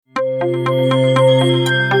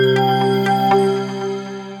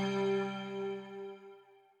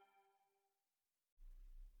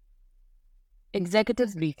Executive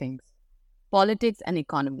Briefings, Politics and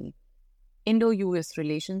Economy, Indo-US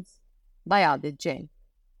Relations by Adit Jain.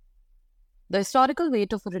 The historical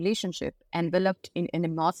weight of a relationship enveloped in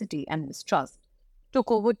animosity and mistrust took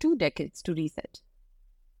over 2 decades to reset.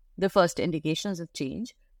 The first indications of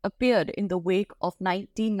change appeared in the wake of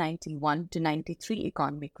 1991 to 93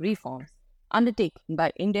 economic reforms undertaken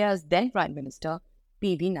by India's then Prime Minister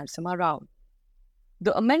P.V. Narasimha Rao.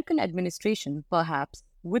 The American administration, perhaps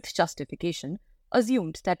with justification,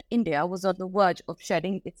 assumed that India was on the verge of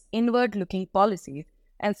shedding its inward-looking policies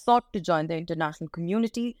and sought to join the international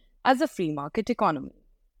community as a free market economy.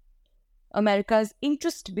 America's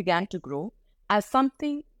interest began to grow as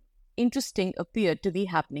something interesting appeared to be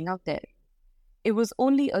happening out there. It was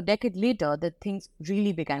only a decade later that things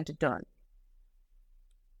really began to turn.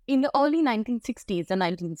 In the early 1960s and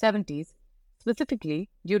 1970s, specifically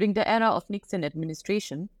during the era of Nixon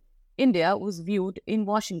administration, India was viewed in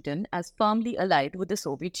Washington as firmly allied with the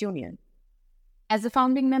Soviet Union. As a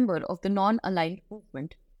founding member of the non-aligned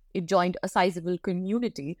movement, it joined a sizable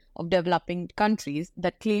community of developing countries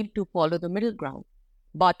that claimed to follow the middle ground,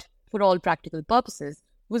 but for all practical purposes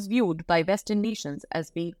was viewed by Western nations as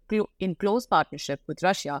being in close partnership with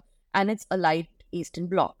Russia and its allied Eastern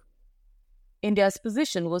Bloc. India's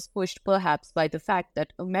position was pushed perhaps by the fact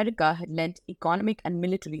that America had lent economic and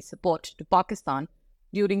military support to Pakistan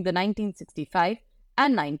during the 1965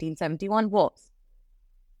 and 1971 wars.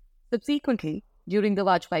 Subsequently, during the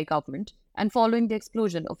Vajpayee government and following the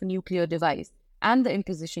explosion of a nuclear device and the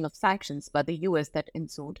imposition of sanctions by the US that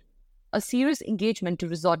ensued, a serious engagement to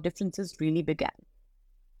resolve differences really began.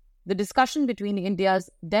 The discussion between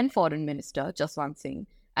India's then Foreign Minister, Jaswant Singh,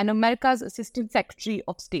 and America's Assistant Secretary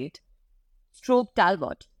of State, Strobe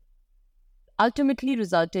Talbot, ultimately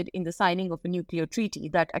resulted in the signing of a nuclear treaty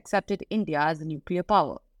that accepted India as a nuclear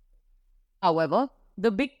power. However,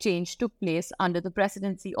 the big change took place under the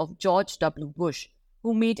presidency of George W. Bush,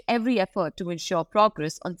 who made every effort to ensure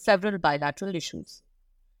progress on several bilateral issues.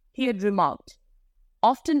 He had remarked,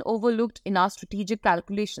 "Often overlooked in our strategic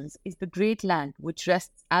calculations is the great land which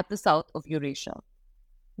rests at the south of Eurasia.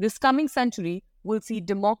 This coming century will see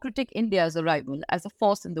democratic India's arrival as a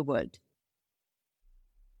force in the world."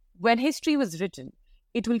 When history was written,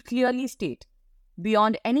 it will clearly state,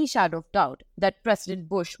 beyond any shadow of doubt, that President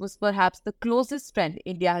Bush was perhaps the closest friend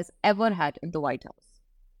India has ever had in the White House.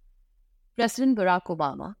 President Barack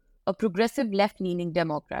Obama, a progressive left-leaning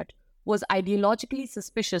Democrat, was ideologically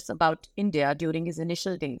suspicious about India during his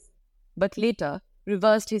initial days, but later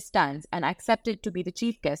reversed his stance and accepted to be the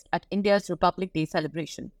chief guest at India's Republic Day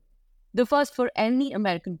celebration. The first for any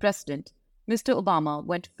American president, Mr. Obama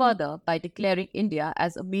went further by declaring India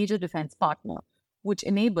as a major defense partner, which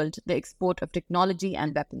enabled the export of technology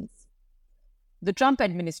and weapons. The Trump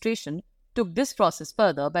administration took this process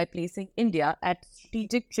further by placing India at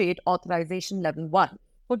Strategic Trade Authorization Level 1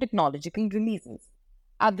 for technological releases,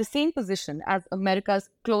 at the same position as America's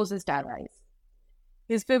closest allies.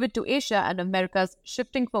 His pivot to Asia and America's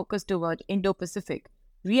shifting focus toward Indo-Pacific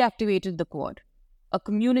reactivated the Quad, a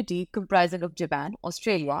community comprising of Japan,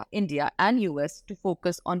 Australia, India, and US to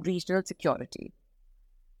focus on regional security.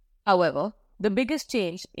 However, the biggest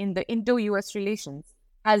change in the Indo-US relations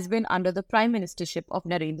has been under the Prime Ministership of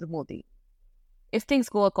Narendra Modi. If things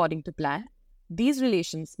go according to plan, these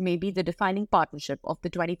relations may be the defining partnership of the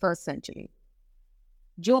 21st century.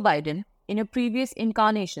 Joe Biden, in a previous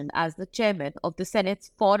incarnation as the chairman of the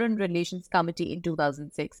Senate's Foreign Relations Committee in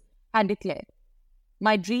 2006, had declared,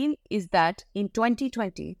 "My dream is that in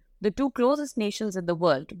 2020, the 2 closest nations in the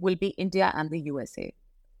world will be India and the USA.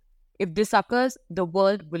 If this occurs, the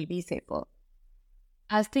world will be safer."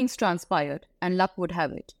 As things transpired, and luck would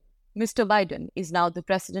have it, Mr. Biden is now the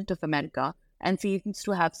President of America and seems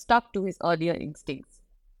to have stuck to his earlier instincts.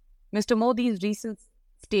 Mr. Modi's recent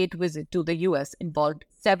state visit to the US involved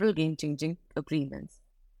several game-changing agreements.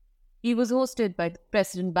 He was hosted by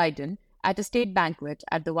President Biden at a state banquet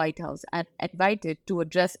at the White House and invited to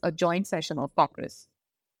address a joint session of Congress.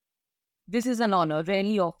 This is an honor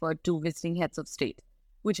rarely offered to visiting heads of state,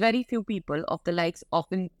 which very few people of the likes of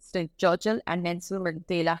Winston Churchill and Nelson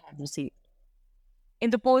Mandela have received.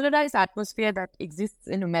 In the polarized atmosphere that exists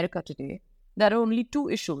in America today, there are only 2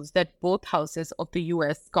 issues that both houses of the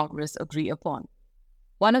US Congress agree upon.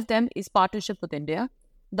 One of them is partnership with India,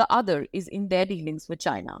 the other is in their dealings with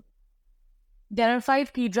China. There are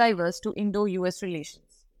 5 key drivers to Indo-US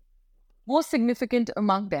relations. Most significant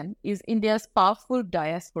among them is India's powerful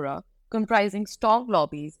diaspora comprising strong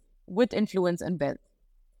lobbies with influence and wealth.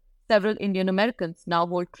 Several Indian Americans now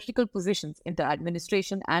hold critical positions in the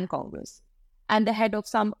administration and Congress, and the head of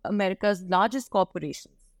some America's largest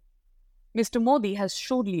corporations. Mr. Modi has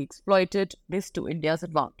shrewdly exploited this to India's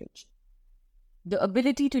advantage. The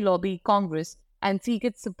ability to lobby Congress and seek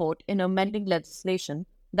its support in amending legislation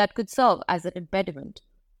that could serve as an impediment,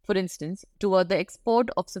 for instance, toward the export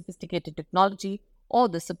of sophisticated technology or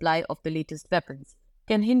the supply of the latest weapons,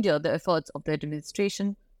 can hinder the efforts of the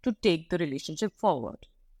administration to take the relationship forward.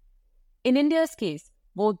 In India's case,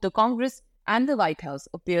 both the Congress and the White House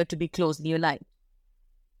appear to be closely aligned.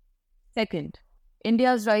 Second,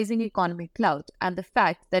 India's rising economic clout and the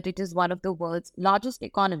fact that it is one of the world's largest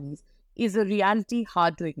economies is a reality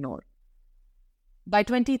hard to ignore. By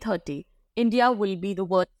 2030, India will be the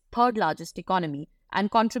world's third largest economy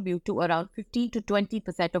and contribute to around 15 to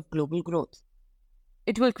 20% of global growth.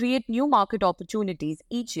 It will create new market opportunities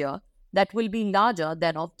each year that will be larger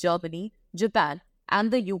than of Germany, Japan, and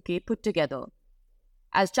the UK put together.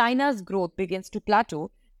 As China's growth begins to plateau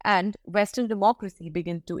and Western democracy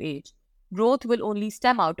begins to age, growth will only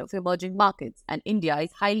stem out of emerging markets, and India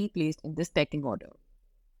is highly placed in this pecking order.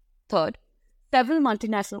 Third, several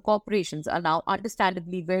multinational corporations are now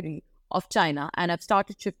understandably wary of China and have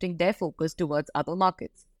started shifting their focus towards other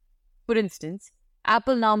markets. For instance,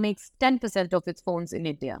 Apple now makes 10% of its phones in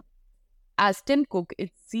India. As Tim Cook,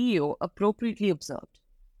 its CEO, appropriately observed,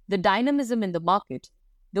 the dynamism in the market,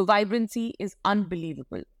 the vibrancy is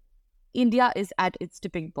unbelievable. India is at its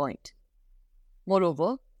tipping point.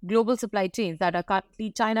 Moreover, global supply chains that are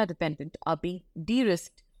currently China-dependent are being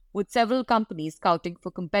de-risked, with several companies scouting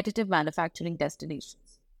for competitive manufacturing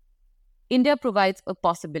destinations. India provides a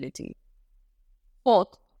possibility.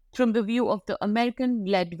 Fourth, from the view of the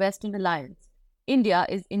American-led Western alliance, India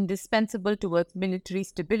is indispensable towards military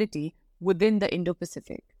stability within the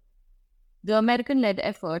Indo-Pacific. The American-led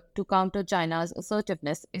effort to counter China's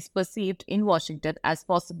assertiveness is perceived in Washington as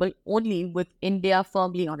possible only with India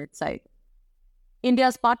firmly on its side.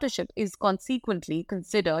 India's partnership is consequently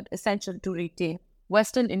considered essential to retain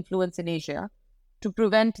Western influence in Asia to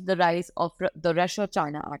prevent the rise of the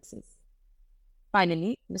Russia-China axis.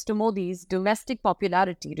 Finally, Mr. Modi's domestic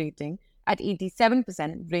popularity rating at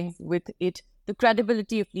 87% brings with it the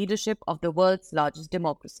credibility of leadership of the world's largest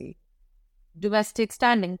democracy. Domestic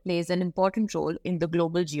standing plays an important role in the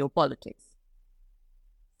global geopolitics.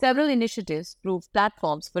 Several initiatives prove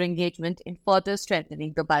platforms for engagement in further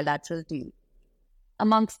strengthening the bilateral deal.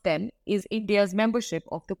 Amongst them is India's membership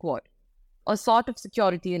of the Quad, a sort of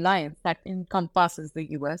security alliance that encompasses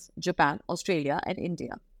the US, Japan, Australia, and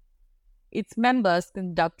India. Its members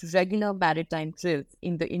conduct regular maritime drills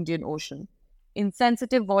in the Indian Ocean, in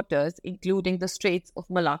sensitive waters including the Straits of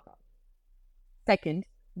Malacca. Second,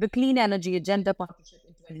 the Clean Energy Agenda Partnership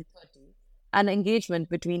in 2030, an engagement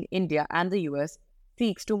between India and the US,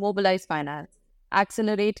 seeks to mobilize finance,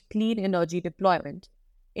 accelerate clean energy deployment,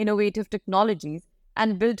 innovative technologies,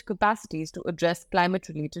 and build capacities to address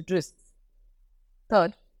climate-related risks.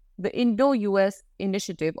 Third, the Indo-US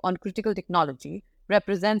Initiative on Critical Technology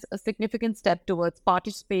represents a significant step towards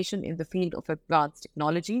participation in the field of advanced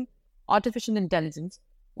technology, artificial intelligence,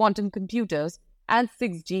 quantum computers, and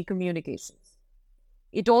 6G communications.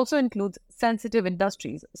 It also includes sensitive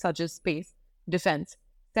industries such as space, defense,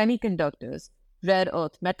 semiconductors, rare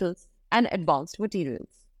earth metals, and advanced materials.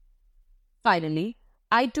 Finally,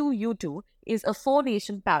 I2U2 is a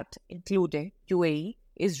four-nation pact including UAE,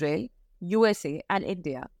 Israel, USA, and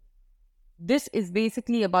India. This is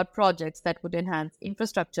basically about projects that would enhance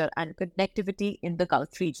infrastructure and connectivity in the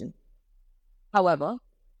Gulf region. However,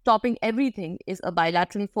 topping everything is a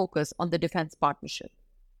bilateral focus on the defense partnership.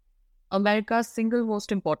 America's single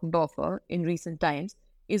most important offer in recent times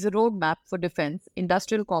is a roadmap for defense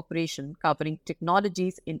industrial cooperation covering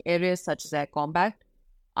technologies in areas such as air combat,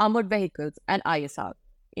 armored vehicles, and ISR,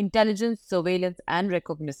 intelligence, surveillance, and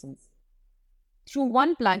reconnaissance. Through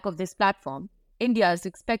one plank of this platform, India is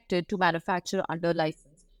expected to manufacture under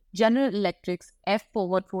license General Electric's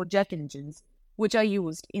F414 jet engines, which are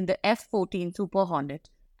used in the F-14 Super Hornet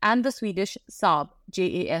and the Swedish Saab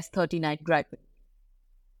JAS-39 Gripen.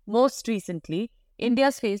 Most recently,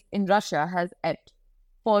 India's faith in Russia has ebbed,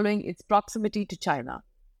 following its proximity to China.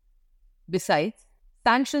 Besides,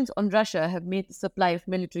 sanctions on Russia have made the supply of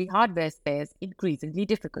military hardware spares increasingly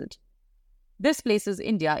difficult. This places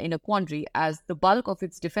India in a quandary as the bulk of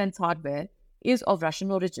its defense hardware is of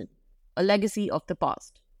Russian origin, a legacy of the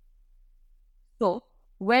past. So,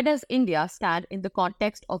 where does India stand in the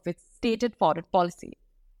context of its stated foreign policy?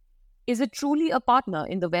 Is it truly a partner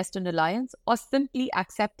in the Western alliance or simply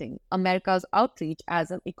accepting America's outreach as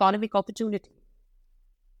an economic opportunity?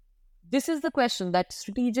 This is the question that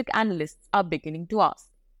strategic analysts are beginning to ask.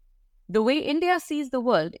 The way India sees the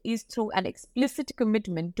world is through an explicit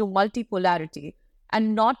commitment to multipolarity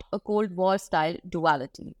and not a Cold War style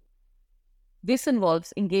duality. This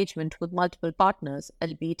involves engagement with multiple partners,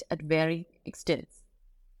 albeit at varying extents.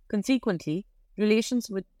 Consequently, relations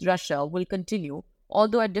with Russia will continue,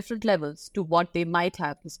 although at different levels to what they might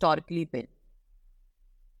have historically been.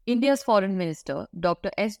 India's Foreign Minister,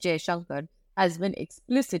 Dr. S. Jaishankar, has been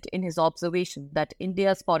explicit in his observation that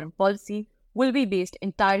India's foreign policy will be based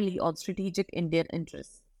entirely on strategic Indian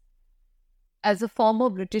interests. As a former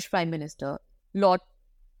British Prime Minister, Lord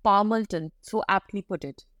Palmerston so aptly put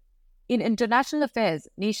it, in international affairs,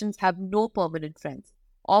 nations have no permanent friends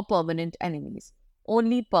or permanent enemies,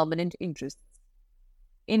 only permanent interests.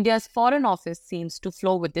 India's Foreign Office seems to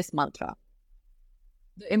flow with this mantra.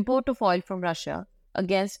 The import of oil from Russia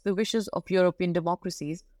against the wishes of European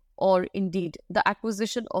democracies, or indeed the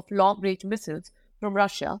acquisition of long-range missiles from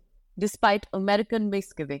Russia, despite American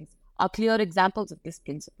misgivings, are clear examples of this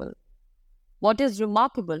principle. What is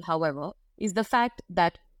remarkable, however, is the fact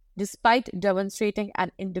that despite demonstrating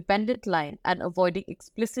an independent line and avoiding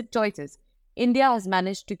explicit choices, India has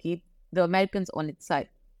managed to keep the Americans on its side.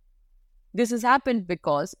 This has happened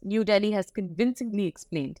because New Delhi has convincingly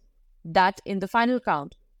explained that in the final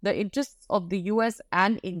count, the interests of the US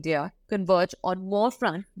and India converge on more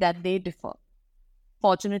fronts than they differ.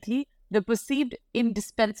 Fortunately, the perceived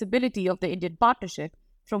indispensability of the Indian partnership,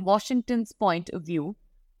 from Washington's point of view,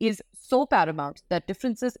 is so paramount that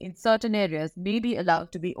differences in certain areas may be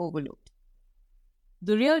allowed to be overlooked.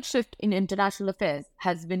 The real shift in international affairs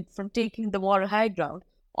has been from taking the moral high ground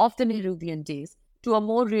of the Nehruvian days to a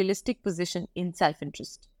more realistic position in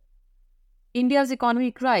self-interest. India's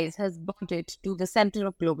economic rise has brought it to the center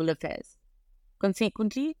of global affairs.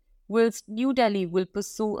 Consequently, whilst New Delhi will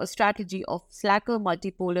pursue a strategy of slacker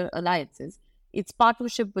multipolar alliances, its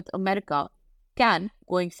partnership with America can,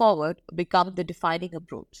 going forward, become the defining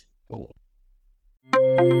approach.